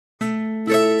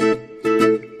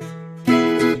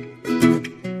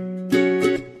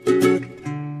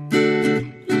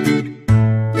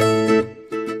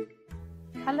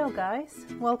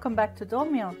welcome back to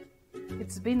Dolmio.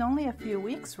 It's been only a few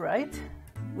weeks, right?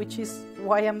 Which is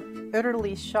why I'm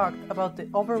utterly shocked about the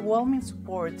overwhelming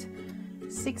support.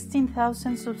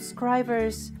 16,000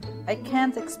 subscribers. I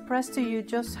can't express to you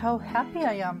just how happy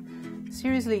I am.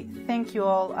 Seriously, thank you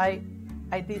all. I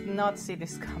did not see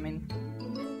this coming.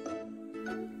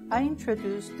 I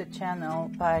introduced the channel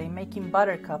by making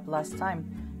Buttercup last time,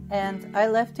 and I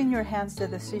left in your hands the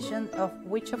decision of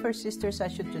which of her sisters I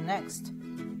should do next.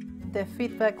 The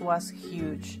feedback was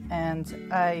huge,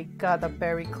 and I got a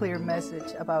very clear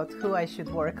message about who I should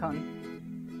work on.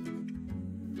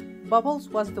 Bubbles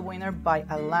was the winner by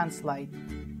a landslide.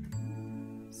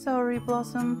 Sorry,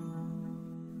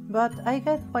 Blossom, but I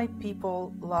get why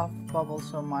people love Bubbles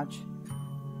so much.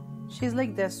 She's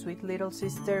like the sweet little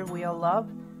sister we all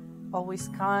love, always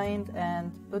kind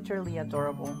and utterly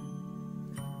adorable.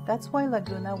 That's why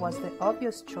Laguna was the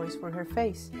obvious choice for her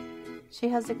face. She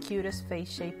has the cutest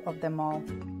face shape of them all.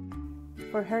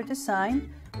 For her design,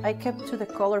 I kept to the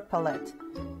color palette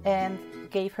and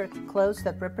gave her clothes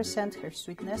that represent her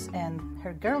sweetness and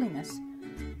her girliness.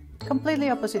 Completely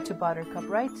opposite to Buttercup,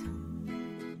 right?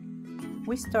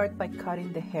 We start by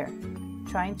cutting the hair,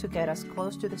 trying to get as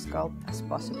close to the scalp as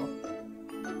possible.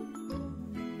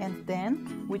 And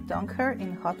then we dunk her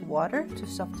in hot water to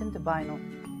soften the vinyl.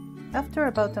 After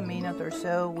about a minute or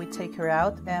so, we take her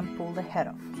out and pull the head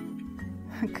off.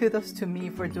 Kudos to me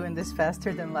for doing this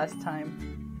faster than last time.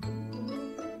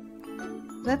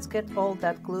 Let's get all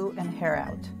that glue and hair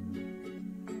out.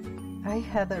 I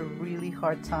had a really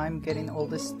hard time getting all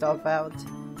this stuff out.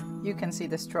 You can see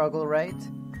the struggle, right?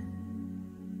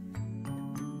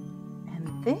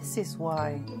 And this is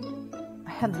why. I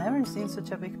had never seen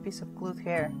such a big piece of glued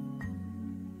hair.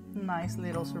 Nice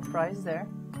little surprise there.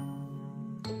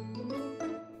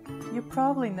 You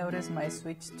probably noticed my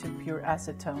switch to pure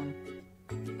acetone.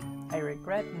 I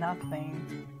regret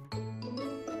nothing.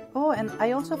 Oh, and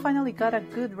I also finally got a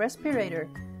good respirator.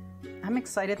 I'm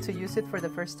excited to use it for the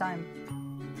first time.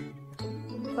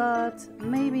 But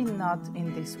maybe not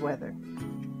in this weather.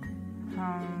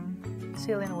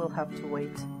 Sealing will have to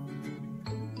wait.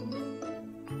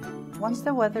 Once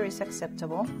the weather is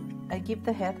acceptable, I give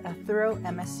the head a thorough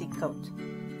MSC coat.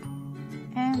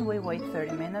 And we wait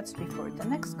 30 minutes before the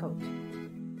next coat.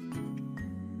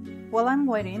 While I'm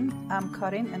waiting, I'm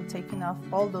cutting and taking off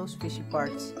all those fishy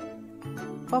parts.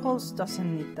 Bubbles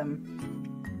doesn't need them.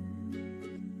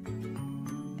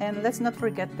 And let's not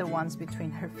forget the ones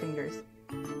between her fingers.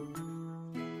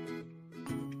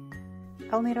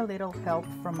 I'll need a little help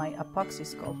from my epoxy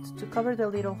sculpt to cover the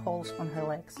little holes on her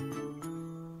legs.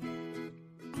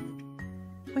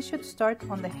 We should start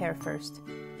on the hair first.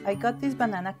 I got this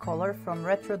banana color from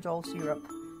Retro Dolls Europe,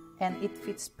 and it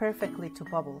fits perfectly to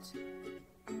Bubbles.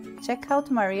 Check out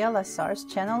Maria Lazar's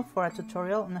channel for a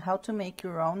tutorial on how to make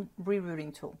your own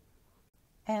rerouting tool.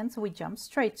 And we jump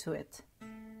straight to it.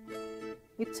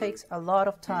 It takes a lot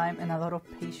of time and a lot of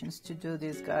patience to do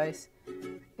this, guys.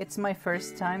 It's my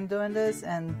first time doing this,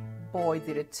 and boy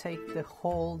did it take the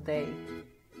whole day.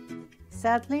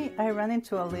 Sadly, I ran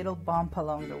into a little bump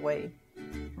along the way.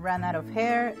 Ran out of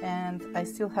hair, and I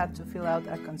still had to fill out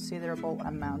a considerable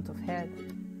amount of head.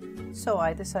 So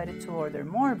I decided to order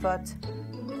more, but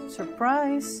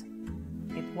surprise,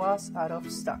 it was out of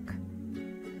stock.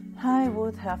 I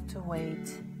would have to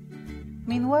wait.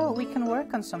 Meanwhile, we can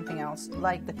work on something else,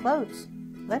 like the clothes.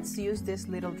 Let's use this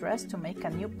little dress to make a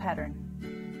new pattern.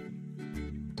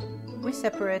 We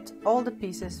separate all the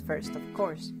pieces first, of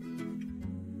course.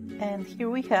 And here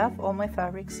we have all my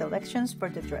fabric selections for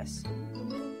the dress.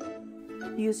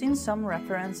 Using some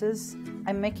references,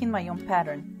 I'm making my own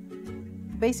pattern.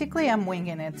 Basically, I'm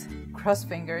winging it. Cross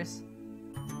fingers.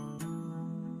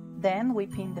 Then we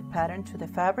pin the pattern to the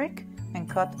fabric and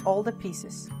cut all the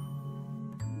pieces.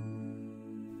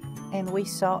 And we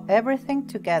sew everything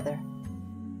together.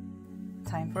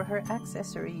 Time for her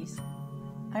accessories.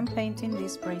 I'm painting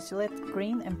this bracelet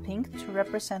green and pink to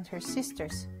represent her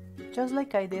sisters, just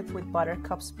like I did with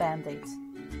Buttercup's band-aids.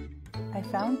 I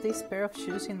found this pair of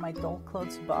shoes in my doll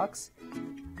clothes box,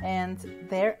 and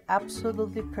they're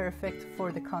absolutely perfect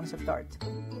for the concept art.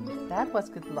 That was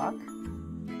good luck.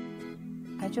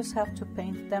 I just have to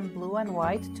paint them blue and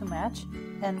white to match,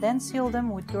 and then seal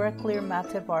them with Duraclear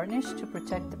matte varnish to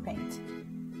protect the paint.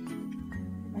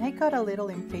 I got a little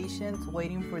impatient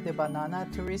waiting for the banana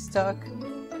to restock,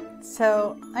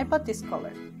 so I bought this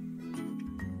color.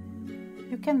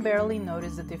 You can barely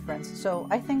notice the difference, so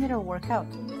I think it'll work out.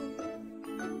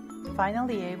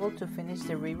 Finally able to finish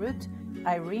the reroute,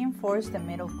 I reinforce the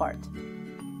middle part.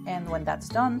 And when that's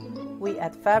done, we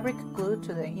add fabric glue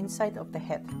to the inside of the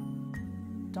head.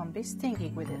 Don't be stingy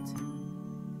with it.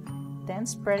 Then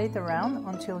spread it around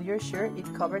until you're sure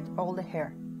it covered all the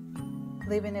hair,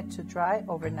 leaving it to dry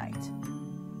overnight.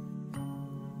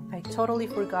 I totally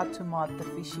forgot to mod the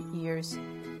fishy ears,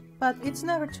 but it's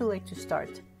never too late to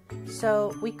start.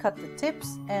 So we cut the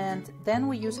tips and then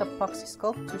we use epoxy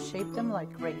sculpt to shape them like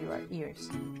regular ears.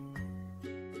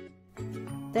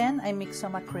 Then I mix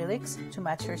some acrylics to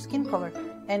match her skin color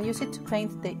and use it to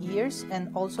paint the ears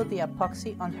and also the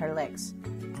epoxy on her legs.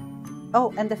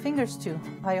 Oh, and the fingers too,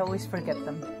 I always forget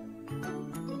them.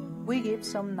 We give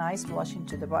some nice blushing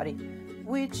to the body,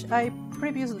 which I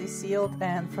previously sealed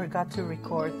and forgot to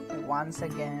record once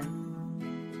again.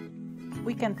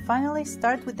 We can finally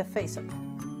start with the face-up.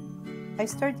 I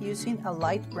start using a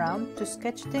light brown to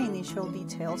sketch the initial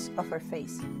details of her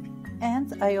face.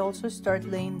 And I also start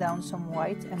laying down some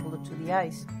white and blue to the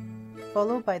eyes,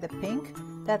 followed by the pink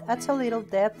that adds a little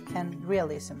depth and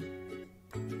realism.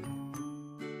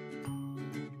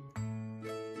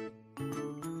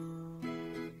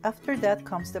 After that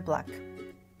comes the black.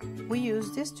 We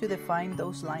use this to define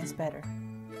those lines better.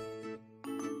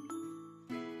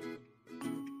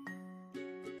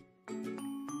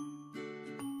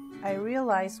 I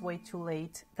realized way too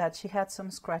late that she had some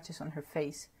scratches on her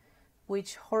face,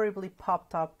 which horribly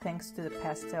popped up thanks to the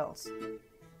pastels.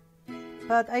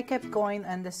 But I kept going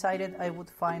and decided I would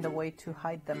find a way to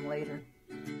hide them later.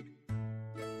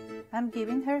 I'm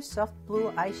giving her soft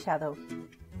blue eyeshadow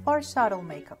for subtle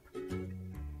makeup.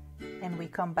 And we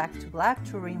come back to black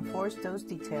to reinforce those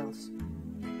details.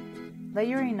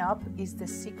 Layering up is the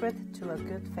secret to a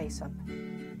good face-up.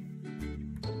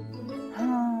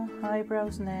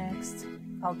 Eyebrows next.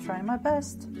 I'll try my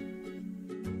best.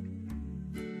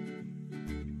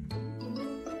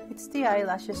 It's the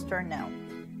eyelashes' turn now,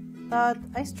 but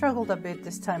I struggled a bit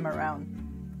this time around.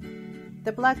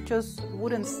 The black just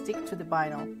wouldn't stick to the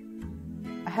vinyl.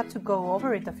 I had to go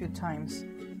over it a few times.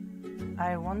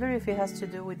 I wonder if it has to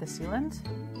do with the sealant?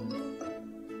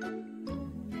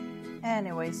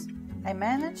 Anyways, I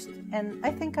managed and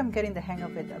I think I'm getting the hang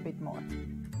of it a bit more.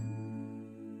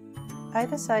 I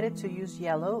decided to use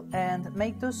yellow and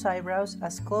make those eyebrows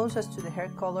as close as to the hair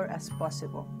color as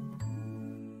possible,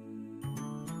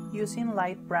 using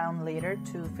light brown later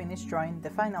to finish drawing the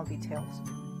final details.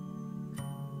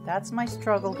 That's my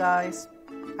struggle, guys.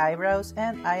 Eyebrows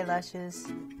and eyelashes.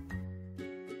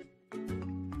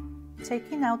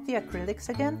 Taking out the acrylics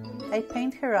again, I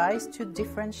paint her eyes to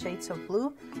different shades of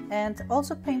blue and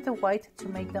also paint the white to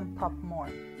make them pop more.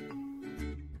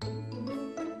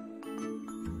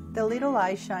 The little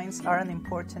eye shines are an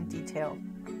important detail.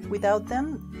 Without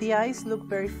them, the eyes look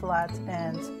very flat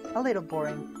and a little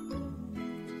boring.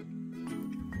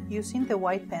 Using the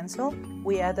white pencil,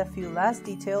 we add a few last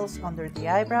details under the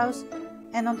eyebrows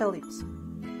and on the lips.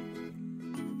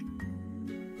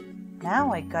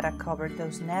 Now I gotta cover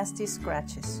those nasty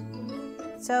scratches.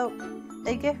 So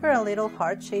I gave her a little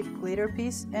heart-shaped glitter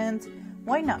piece, and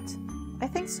why not? I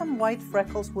think some white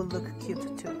freckles will look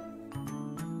cute too.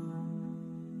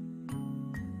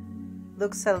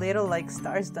 Looks a little like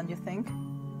stars, don't you think?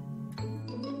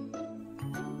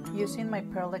 Using my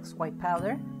Pearl X white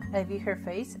powder, I give her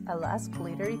face a last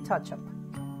glittery touch-up.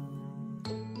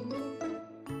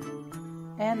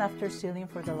 And after sealing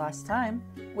for the last time,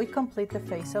 we complete the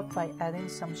face-up by adding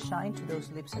some shine to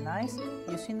those lips and eyes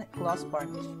using gloss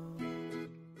varnish.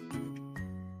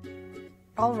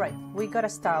 Alright, we gotta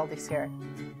style this hair.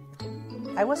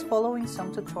 I was following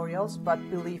some tutorials, but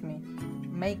believe me,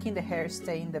 making the hair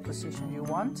stay in the position you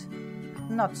want,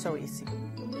 not so easy.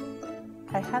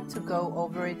 I had to go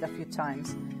over it a few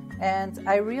times, and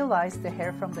I realized the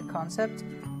hair from the concept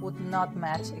would not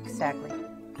match exactly.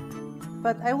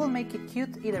 But I will make it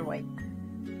cute either way.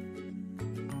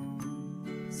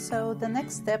 So the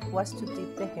next step was to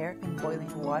dip the hair in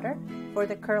boiling water for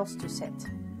the curls to set.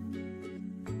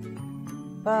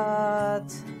 But,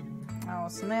 oh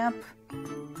snap,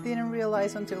 didn't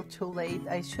realize until too late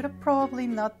I should have probably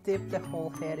not dipped the whole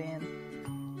head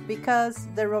in, because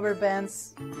the rubber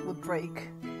bands would break.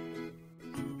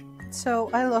 So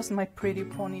I lost my pretty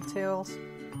ponytails.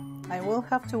 I will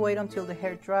have to wait until the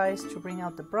hair dries to bring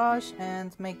out the brush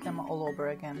and make them all over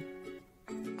again.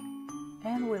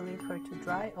 And we leave her to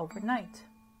dry overnight.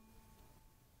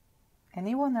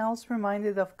 Anyone else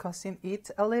reminded of Cousin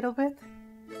It a little bit?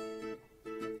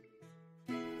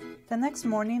 The next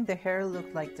morning the hair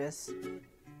looked like this.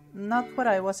 Not what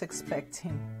I was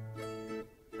expecting.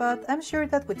 But I'm sure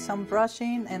that with some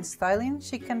brushing and styling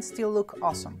she can still look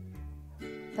awesome.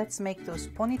 Let's make those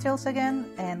ponytails again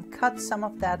and cut some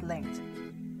of that length.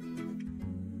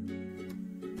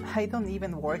 I don't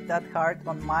even work that hard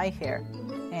on my hair,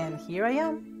 and here I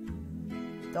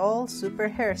am, doll super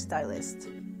hairstylist.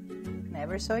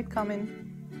 never saw it coming.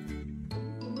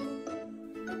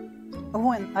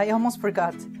 Oh, and I almost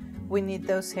forgot. We need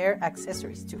those hair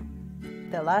accessories too.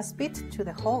 The last bit to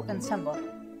the whole ensemble.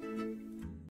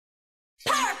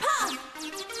 Powerpuff!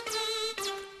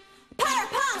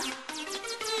 Powerpuff!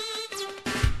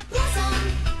 Blossom,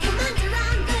 commander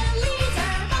and the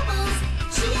leader. Bubbles,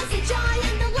 she is the joy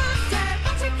and the laughter.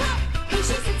 Buttercup, and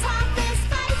she's the toughest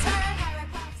fighter.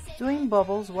 Doing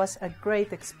Bubbles was a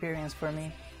great experience for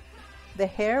me. The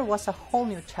hair was a whole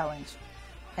new challenge,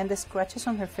 and the scratches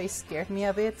on her face scared me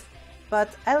a bit, but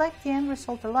I liked the end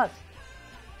result a lot,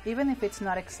 even if it's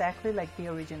not exactly like the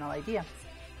original idea.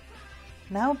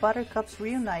 Now Buttercup's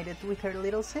reunited with her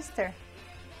little sister.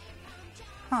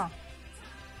 Huh.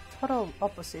 Total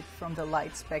opposite from the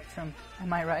light spectrum,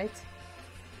 am I right?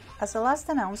 As a last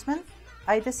announcement,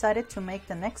 I decided to make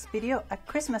the next video a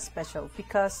Christmas special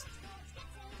because,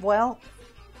 well,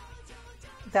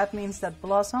 that means that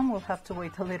Blossom will have to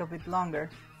wait a little bit longer.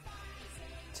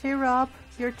 Cheer up,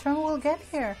 your turn will get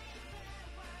here.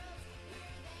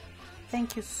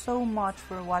 Thank you so much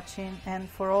for watching and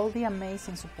for all the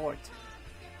amazing support.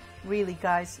 Really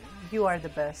guys, you are the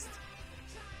best.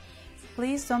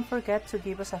 Please don't forget to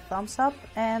give us a thumbs up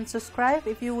and subscribe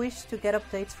if you wish to get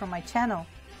updates from my channel.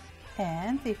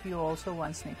 And if you also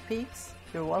want sneak peeks,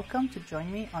 you're welcome to join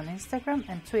me on Instagram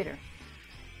and Twitter.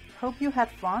 Hope you had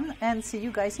fun and see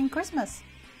you guys in Christmas.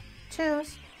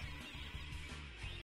 Tschüss!